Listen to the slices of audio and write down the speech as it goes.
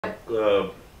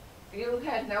You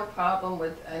had no problem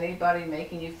with anybody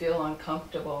making you feel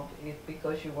uncomfortable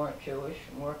because you weren't Jewish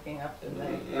and working up in the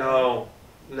area? No,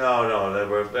 no. They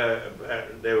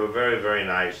were very, very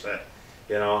nice.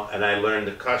 You know, and I learned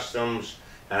the customs.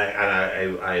 And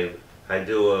I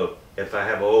do if I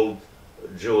have old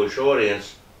Jewish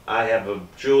audience, I have a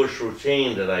Jewish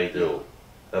routine that I do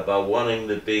about wanting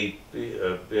to be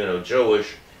you know,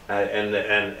 Jewish, and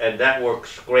that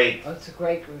works great. Oh, it's a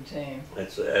great routine.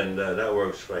 That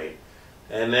works great.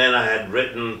 And then I had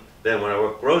written, then when I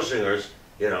worked Grossinger's,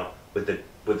 you know, with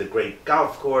the great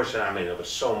golf course, and I mean, I was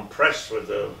so impressed with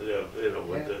the you know,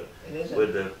 with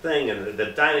the thing, and the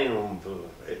dining room,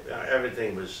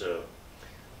 everything was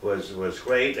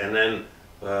great. And then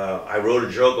I wrote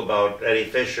a joke about Eddie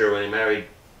Fisher when he married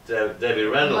Debbie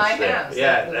Reynolds. My house.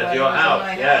 Yeah, at your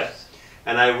house. Yes.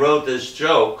 And I wrote this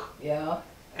joke. Yeah.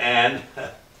 And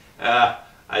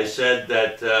I said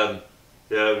that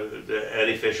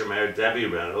Eddie Fisher married Debbie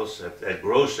Reynolds at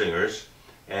Grossinger's,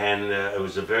 and it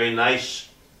was a very nice,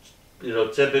 you know,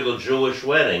 typical Jewish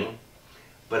wedding.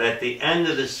 But at the end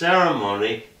of the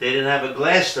ceremony, they didn't have a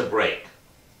glass to break,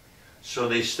 so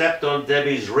they stepped on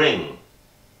Debbie's ring.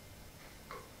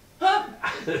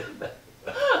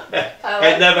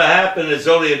 It never happened. It's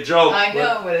only a joke. I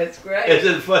know, but it's great.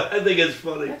 Isn't fun? I think it's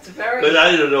funny. It's very. But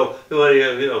I don't know.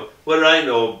 You know, what do I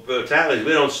know? Italians,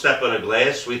 we don't step on a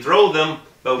glass. We throw them,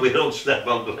 but we don't step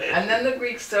on glass. And then the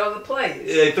Greeks throw the plates.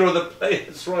 Yeah, they throw the plates.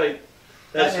 That's right.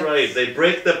 That's right. They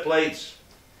break the plates.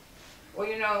 Well,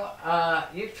 you know,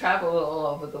 you've traveled all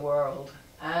over the world,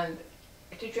 and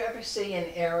did you ever see an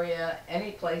area,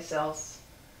 any place else,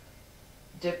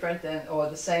 different than or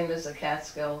the same as the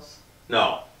Catskills?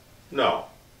 No, no.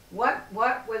 What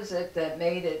was it that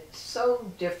made it so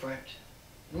different?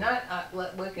 Not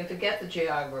we can forget the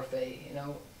geography, you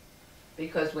know,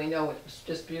 because we know it's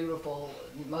just beautiful,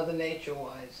 Mother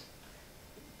Nature-wise.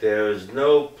 There is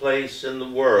no place in the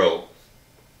world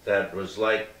that was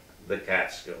like the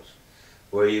Catskills,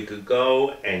 where you could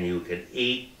go and you could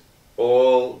eat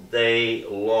all day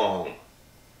long.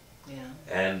 Yeah.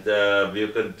 And you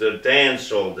could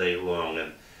dance all day long,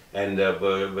 and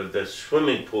with the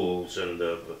swimming pools and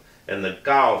the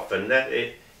golf, and that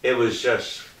it was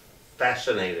just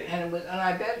fascinating. And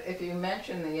I bet if you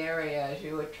mentioned the area as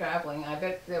you were traveling, I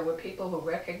bet there were people who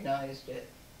recognized it,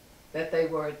 that they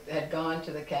had gone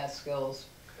to the Catskills.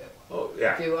 Oh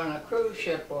yeah. If you were on a cruise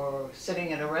ship or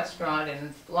sitting at a restaurant in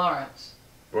Florence.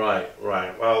 Right,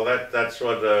 right. Well, that's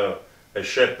what a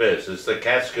ship is. It's the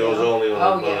Catskills only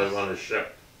on a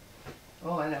ship.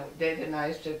 Oh, I know. David and I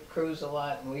used to cruise a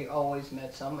lot, and we always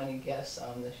met so many guests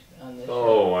on the ship.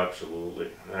 Oh, absolutely,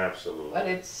 absolutely. But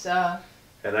it's.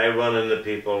 And I run into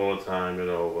people all the time, you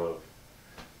know.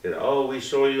 Oh, we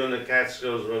saw you in the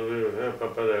Catskills when we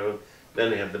were.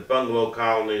 Then they have the bungalow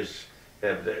colonies.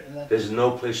 There's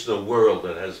no place in the world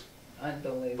that has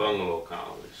bungalow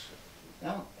colonies.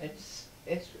 No, it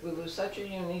was such a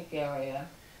unique area.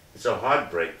 It's a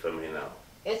heartbreak for me now.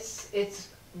 It's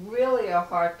really a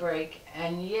heartbreak,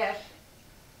 and yet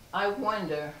I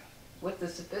wonder, with the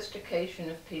sophistication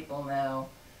of people now,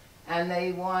 and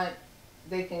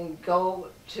they can go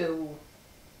to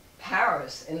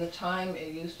Paris in the time it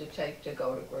used to take to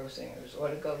go to Grossinger's or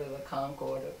to go to the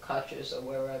Concord or Kutcher's or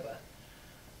wherever.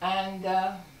 And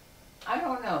I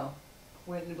don't know.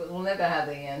 We'll never have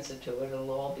the answer to it.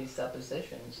 It'll all be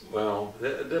suppositions. Well,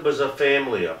 there was a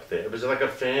family up there. It was like a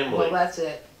family. Well, that's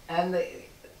it. And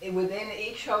within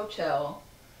each hotel,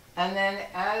 and then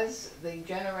as the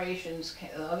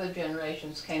other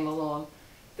generations came along,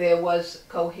 there was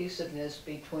cohesiveness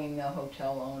between the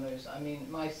hotel owners. I mean,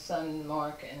 my son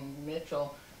Mark and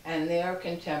Mitchell and their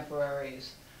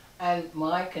contemporaries, and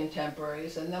my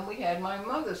contemporaries, and then we had my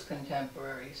mother's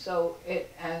contemporaries. So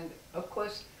and of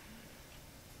course,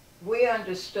 we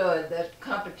understood that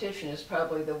competition is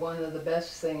probably one of the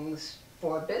best things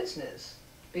for business,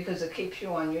 because it keeps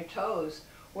you on your toes.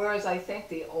 Whereas I think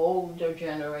the older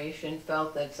generation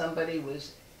felt that somebody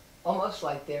was almost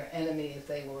like their enemy if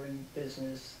they were in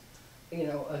business, you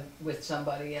know, with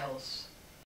somebody else.